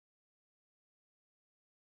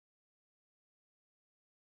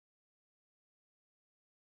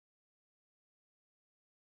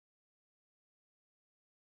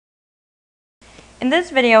In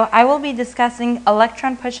this video, I will be discussing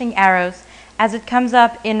electron pushing arrows as it comes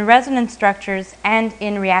up in resonance structures and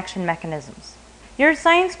in reaction mechanisms. Your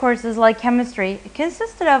science courses like chemistry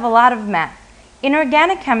consisted of a lot of math. In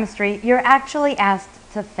organic chemistry, you're actually asked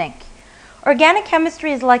to think. Organic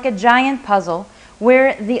chemistry is like a giant puzzle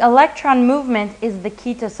where the electron movement is the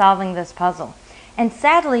key to solving this puzzle. And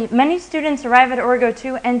sadly, many students arrive at Orgo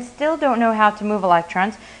 2 and still don't know how to move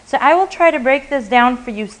electrons, so I will try to break this down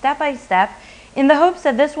for you step by step in the hopes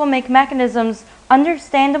that this will make mechanisms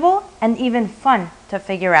understandable and even fun to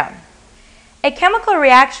figure out. A chemical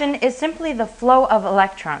reaction is simply the flow of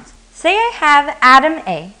electrons. Say I have atom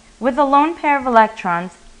A with a lone pair of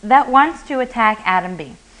electrons that wants to attack atom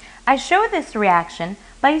B. I show this reaction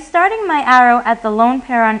by starting my arrow at the lone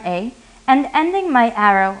pair on A and ending my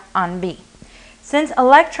arrow on B. Since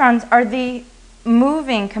electrons are the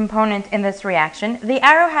moving component in this reaction, the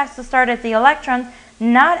arrow has to start at the electrons,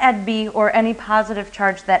 not at B or any positive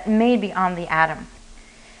charge that may be on the atom.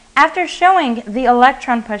 After showing the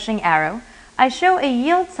electron pushing arrow, I show a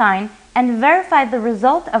yield sign and verify the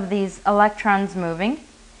result of these electrons moving.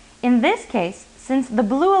 In this case, since the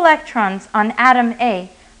blue electrons on atom A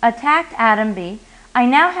attacked atom B, I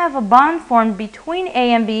now have a bond formed between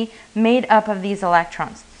A and B made up of these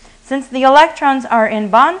electrons. Since the electrons are in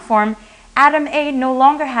bond form, atom A no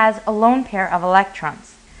longer has a lone pair of electrons.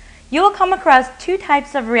 You will come across two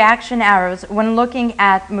types of reaction arrows when looking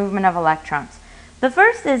at movement of electrons. The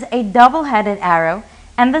first is a double-headed arrow,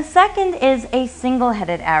 and the second is a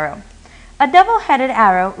single-headed arrow. A double-headed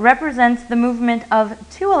arrow represents the movement of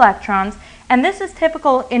two electrons, and this is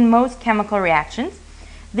typical in most chemical reactions.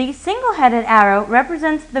 The single-headed arrow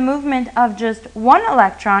represents the movement of just one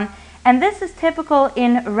electron, and this is typical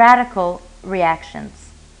in radical reactions.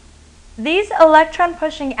 These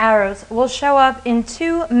electron-pushing arrows will show up in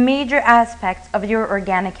two major aspects of your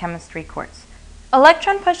organic chemistry course.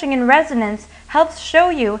 Electron pushing in resonance helps show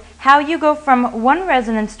you how you go from one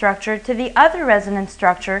resonance structure to the other resonance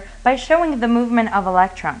structure by showing the movement of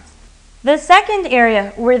electrons. The second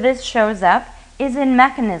area where this shows up is in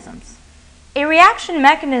mechanisms. A reaction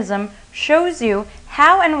mechanism shows you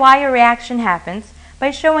how and why a reaction happens by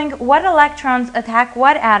showing what electrons attack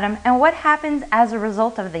what atom and what happens as a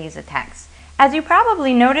result of these attacks. As you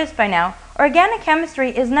probably noticed by now, organic chemistry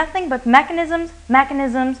is nothing but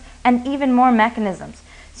mechanisms, and even more mechanisms.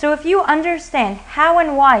 So if you understand how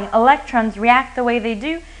and why electrons react the way they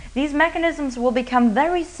do, these mechanisms will become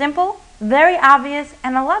very simple, very obvious,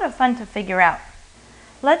 and a lot of fun to figure out.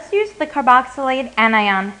 Let's use the carboxylate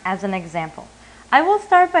anion as an example. I will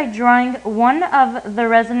start by drawing one of the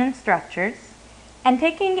resonance structures and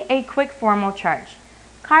taking a quick formal charge.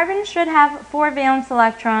 Carbon should have 4 valence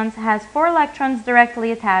electrons, has 4 electrons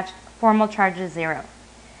directly attached, formal charge is 0.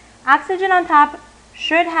 Oxygen on top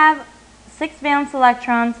should have 6 valence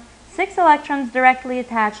electrons, 6 electrons directly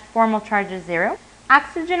attached, formal charge is 0.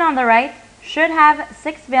 Oxygen on the right should have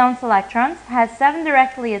 6 valence electrons, has 7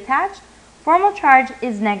 directly attached, formal charge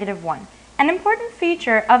is -1. An important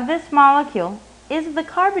feature of this molecule is the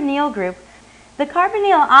carbonyl group. The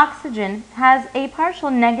carbonyl oxygen has a partial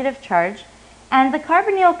negative charge, and the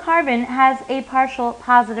carbonyl carbon has a partial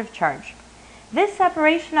positive charge. This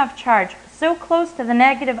separation of charge so close to the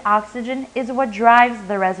negative oxygen is what drives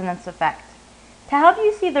the resonance effect. To help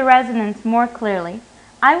you see the resonance more clearly,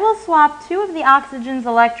 I will swap 2 of the oxygen's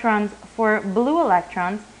electrons for blue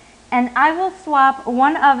electrons, and I will swap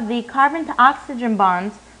one of the carbon to oxygen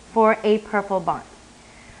bonds for a purple bond.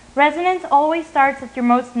 Resonance always starts at your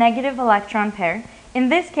most negative electron pair. In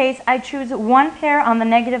this case, I choose one pair on the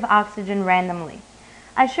negative oxygen randomly.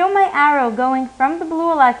 I show my arrow going from the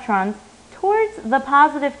blue electrons towards the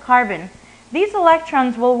positive carbon. These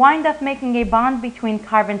electrons will wind up making a bond between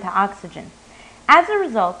carbon to oxygen. As a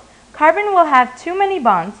result, carbon will have too many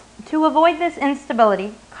bonds. To avoid this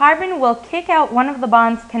instability, carbon will kick out one of the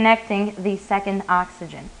bonds connecting the second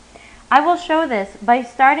oxygen. I will show this by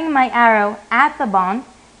starting my arrow at the bond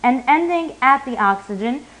and ending at the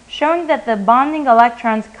oxygen, showing that the bonding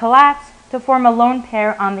electrons collapse to form a lone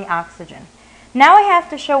pair on the oxygen. Now I have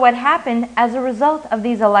to show what happened as a result of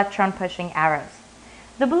these electron pushing arrows.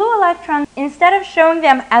 The blue electrons, instead of showing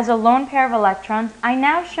them as a lone pair of electrons, I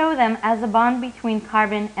now show them as a bond between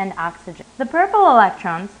carbon and oxygen. The purple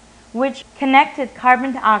electrons, which connected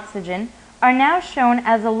carbon to oxygen, are now shown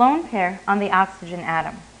as a lone pair on the oxygen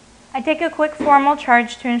atom. I take a quick formal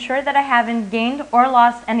charge to ensure that I haven't gained or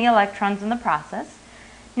lost any electrons in the process.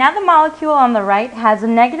 Now the molecule on the right has a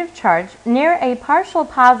negative charge near a partial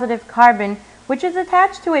positive carbon, which is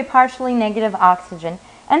attached to a partially negative oxygen,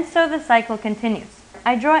 and so the cycle continues.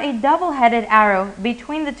 I draw a double-headed arrow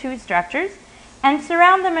between the two structures and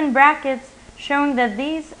surround them in brackets, showing that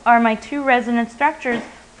these are my two resonance structures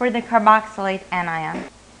for the carboxylate anion.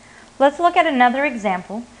 Let's look at another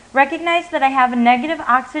example. Recognize that I have a negative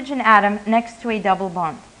oxygen atom next to a double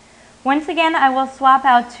bond. Once again, I will swap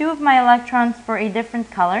out two of my electrons for a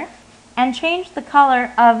different color and change the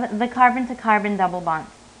color of the carbon-to-carbon double bond.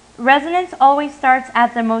 Resonance always starts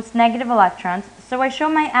at the most negative electrons, so I show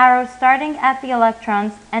my arrow starting at the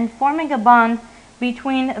electrons and forming a bond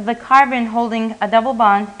between the carbon holding a double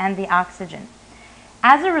bond and the oxygen.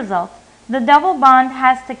 As a result, the double bond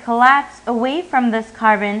has to collapse away from this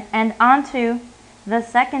carbon and onto the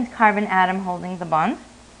second carbon atom holding the bond.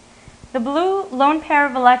 The blue lone pair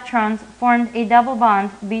of electrons formed a double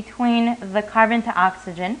bond between the carbon to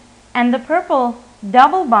oxygen, and the purple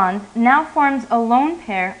double bond now forms a lone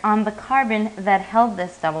pair on the carbon that held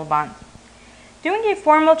this double bond. Doing a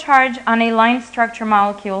formal charge on a line structure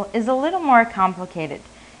molecule is a little more complicated,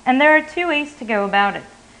 and there are two ways to go about it.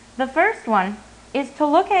 The first one is to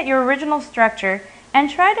look at your original structure and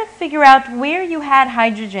try to figure out where you had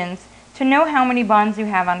hydrogens to know how many bonds you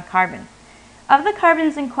have on carbon. Of the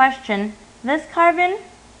carbons in question, this carbon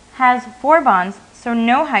has 4 bonds, so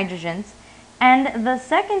no hydrogens, and the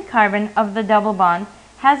second carbon of the double bond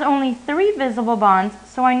has only 3 visible bonds,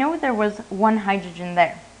 so I know there was 1 hydrogen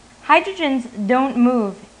there. Hydrogens don't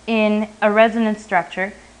move in a resonance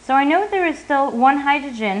structure, so I know there is still 1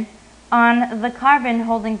 hydrogen on the carbon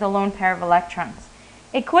holding the lone pair of electrons.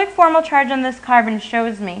 A quick formal charge on this carbon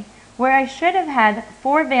shows me where I should have had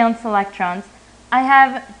 4 valence electrons, I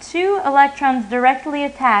have 2 electrons directly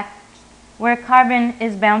attached where carbon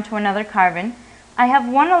is bound to another carbon. I have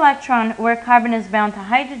 1 electron where carbon is bound to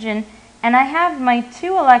hydrogen, and I have my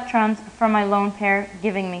 2 electrons from my lone pair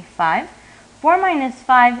giving me 5. 4 minus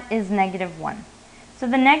 5 is -1. So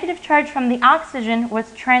the negative charge from the oxygen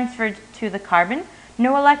was transferred to the carbon.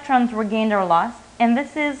 No electrons were gained or lost, and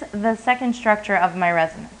this is the second structure of my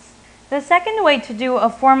resonance. The second way to do a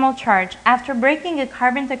formal charge after breaking a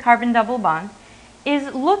carbon-to-carbon double bond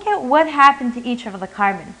is look at what happened to each of the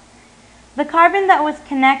carbon. The carbon that was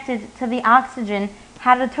connected to the oxygen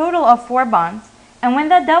had a total of 4 bonds, and when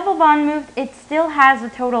that double bond moved, it still has a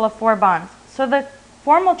total of 4 bonds, so the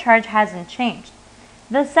formal charge hasn't changed.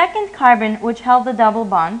 The second carbon, which held the double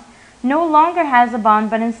bond, no longer has a bond,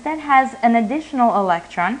 but instead has an additional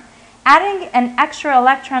electron. Adding an extra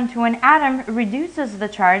electron to an atom reduces the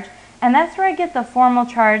charge, and that's where I get the formal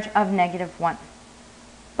charge of -1.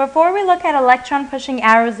 Before we look at electron pushing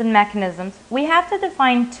arrows and mechanisms, we have to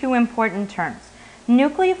define 2 important terms,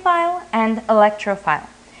 nucleophile and electrophile.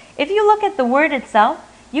 If you look at the word itself,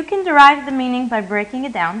 you can derive the meaning by breaking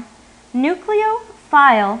it down.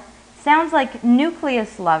 Nucleophile sounds like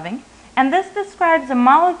nucleus loving, and this describes a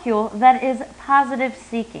molecule that is positive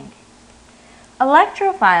seeking.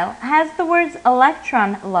 Electrophile has the words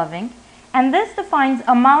electron loving, and this defines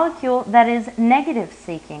a molecule that is negative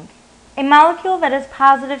seeking. A molecule that is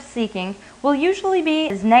positive seeking will usually be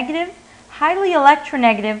negative, highly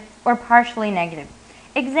electronegative, or partially negative.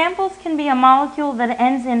 Examples can be a molecule that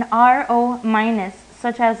ends in RO-,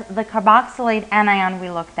 such as the carboxylate anion we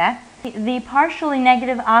looked at, the partially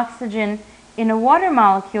negative oxygen in a water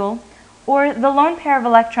molecule, or the lone pair of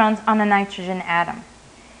electrons on a nitrogen atom.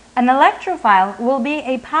 An electrophile will be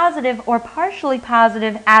a positive or partially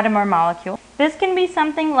positive atom or molecule. This can be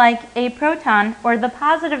something like a proton or the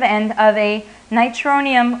positive end of a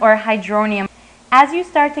nitronium or hydronium. As you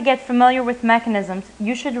start to get familiar with mechanisms,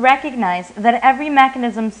 you should recognize that every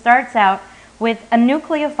mechanism starts out with a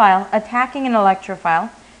nucleophile attacking an electrophile,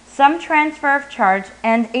 some transfer of charge,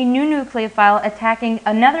 and a new nucleophile attacking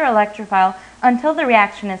another electrophile until the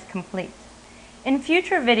reaction is complete. In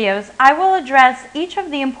future videos, I will address each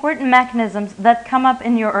of the important mechanisms that come up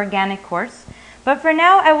in your organic course, but for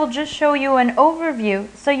now I will just show you an overview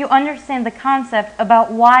so you understand the concept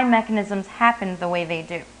about why mechanisms happen the way they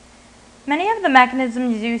do. Many of the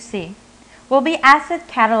mechanisms you see will be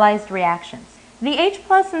acid-catalyzed reactions. The H+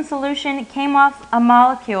 in solution came off a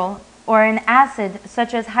molecule or an acid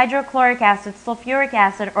such as hydrochloric acid, sulfuric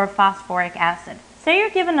acid, or phosphoric acid. Say you're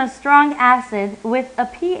given a strong acid with a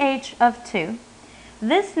pH of 2.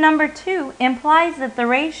 This number 2 implies that the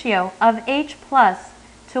ratio of H+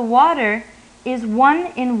 to water is 1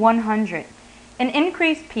 in 100. An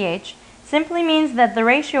increased pH simply means that the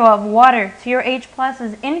ratio of water to your H+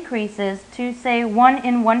 increases to, say, 1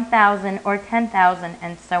 in 1,000 or 10,000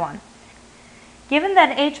 and so on. Given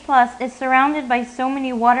that H+ is surrounded by so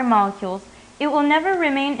many water molecules, it will never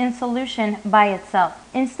remain in solution by itself.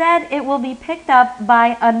 Instead, it will be picked up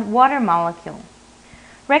by a water molecule.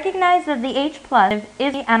 Recognize that the H+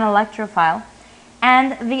 is an electrophile,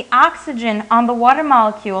 and the oxygen on the water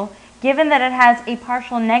molecule, given that it has a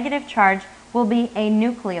partial negative charge, will be a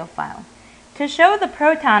nucleophile. To show the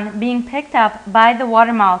proton being picked up by the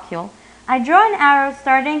water molecule, I draw an arrow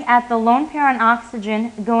starting at the lone pair on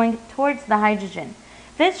oxygen going towards the hydrogen.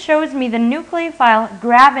 This shows me the nucleophile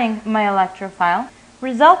grabbing my electrophile,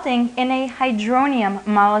 resulting in a hydronium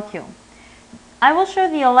molecule. I will show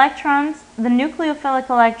the electrons, the nucleophilic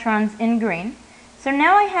electrons, in green. So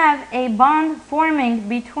now I have a bond forming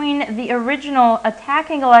between the original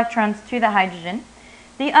attacking electrons to the hydrogen.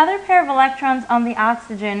 The other pair of electrons on the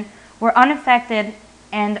oxygen were unaffected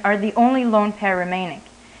and are the only lone pair remaining.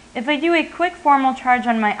 If I do a quick formal charge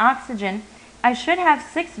on my oxygen, I should have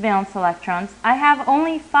 6 valence electrons. I have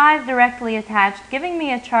only 5 directly attached, giving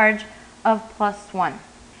me a charge of +1.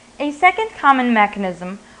 A second common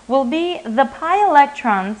mechanism will be the pi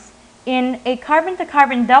electrons in a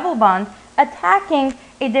carbon-to-carbon double bond attacking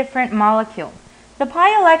a different molecule. The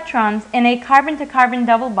pi electrons in a carbon-to-carbon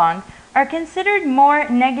double bond are considered more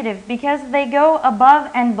negative because they go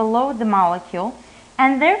above and below the molecule,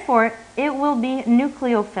 and therefore it will be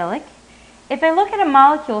nucleophilic. If I look at a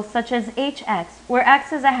molecule such as HX, where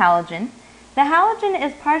X is a halogen, the halogen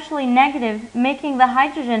is partially negative, making the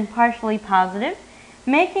hydrogen partially positive,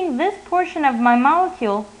 making this portion of my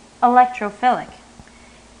molecule electrophilic.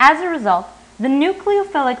 As a result, the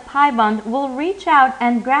nucleophilic pi bond will reach out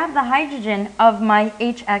and grab the hydrogen of my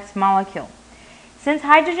HX molecule. Since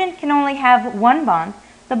hydrogen can only have one bond,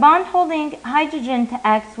 the bond holding hydrogen to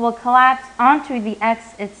X will collapse onto the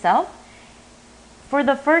X itself for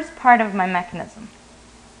the first part of my mechanism.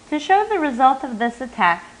 To show the result of this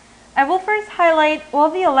attack, I will first highlight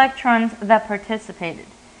all the electrons that participated.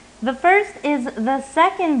 The first is the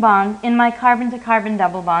second bond in my carbon-to-carbon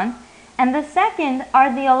double bond, and the second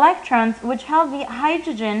are the electrons which held the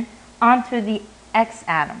hydrogen onto the X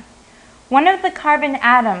atom. One of the carbon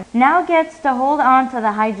atoms now gets to hold on to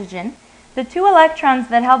the hydrogen. The 2 electrons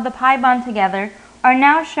that held the pi bond together are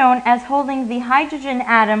now shown as holding the hydrogen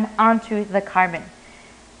atom onto the carbon.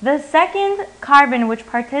 The second carbon which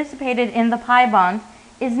participated in the pi bond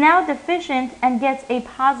is now deficient and gets a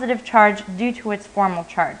positive charge due to its formal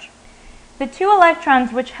charge. The 2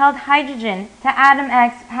 electrons which held hydrogen to atom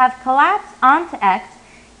X have collapsed onto X,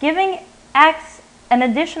 giving X an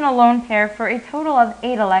additional lone pair for a total of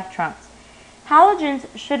 8 electrons. Halogens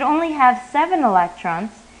should only have 7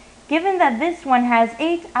 electrons. Given that this one has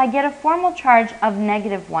 8, I get a formal charge of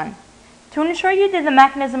 -1. To ensure you did the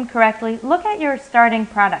mechanism correctly, look at your starting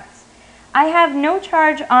products. I have no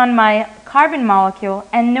charge on my carbon molecule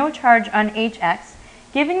and no charge on HX,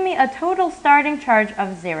 giving me a total starting charge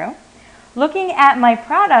of 0. Looking at my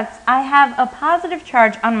products, I have a positive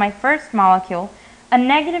charge on my first molecule, a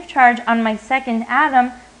negative charge on my second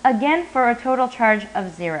atom, again for a total charge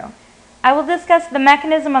of 0. I will discuss the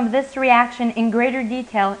mechanism of this reaction in greater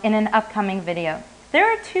detail in an upcoming video. There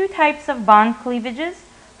are 2 types of bond cleavages,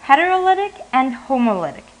 heterolytic and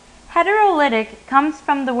homolytic. Heterolytic comes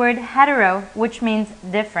from the word hetero, which means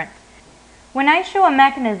different. When I show a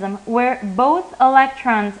mechanism where both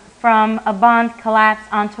electrons from a bond collapse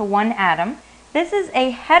onto one atom, this is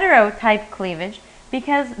a hetero-type cleavage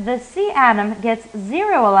because the C atom gets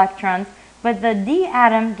 0 electrons, but the D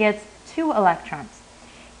atom gets 2 electrons.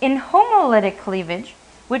 In homolytic cleavage,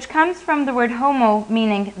 which comes from the word homo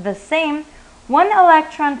meaning the same, 1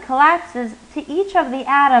 electron collapses to each of the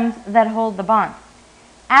atoms that hold the bond.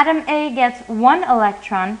 Atom A gets 1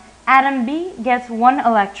 electron, atom B gets 1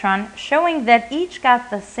 electron, showing that each got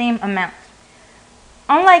the same amount.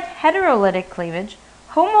 Unlike heterolytic cleavage,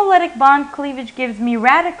 homolytic bond cleavage gives me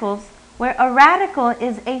radicals, where a radical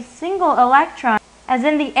is a single electron, as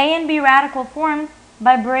in the A and B radical formed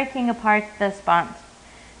by breaking apart this bond.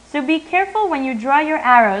 So be careful when you draw your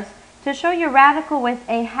arrows to show your radical with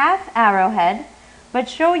a half arrowhead, but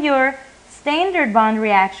show your standard bond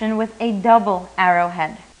reaction with a double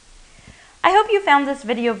arrowhead. I hope you found this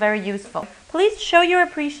video very useful. Please show your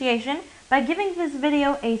appreciation by giving this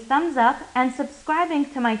video a thumbs up and subscribing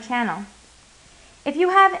to my channel. If you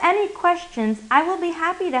have any questions, I will be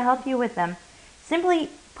happy to help you with them. Simply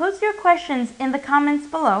post your questions in the comments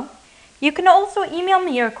below. You can also email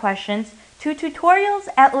me your questions to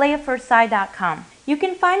tutorials@leahforsci.com. You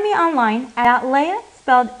can find me online at Leah,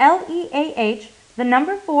 spelled Leah, the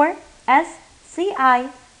number 4,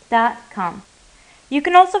 SCI.com. You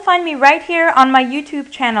can also find me right here on my YouTube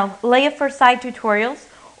channel, Leah for Sci Tutorials,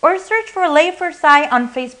 or search for Leah for Sci on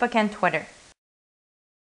Facebook and Twitter.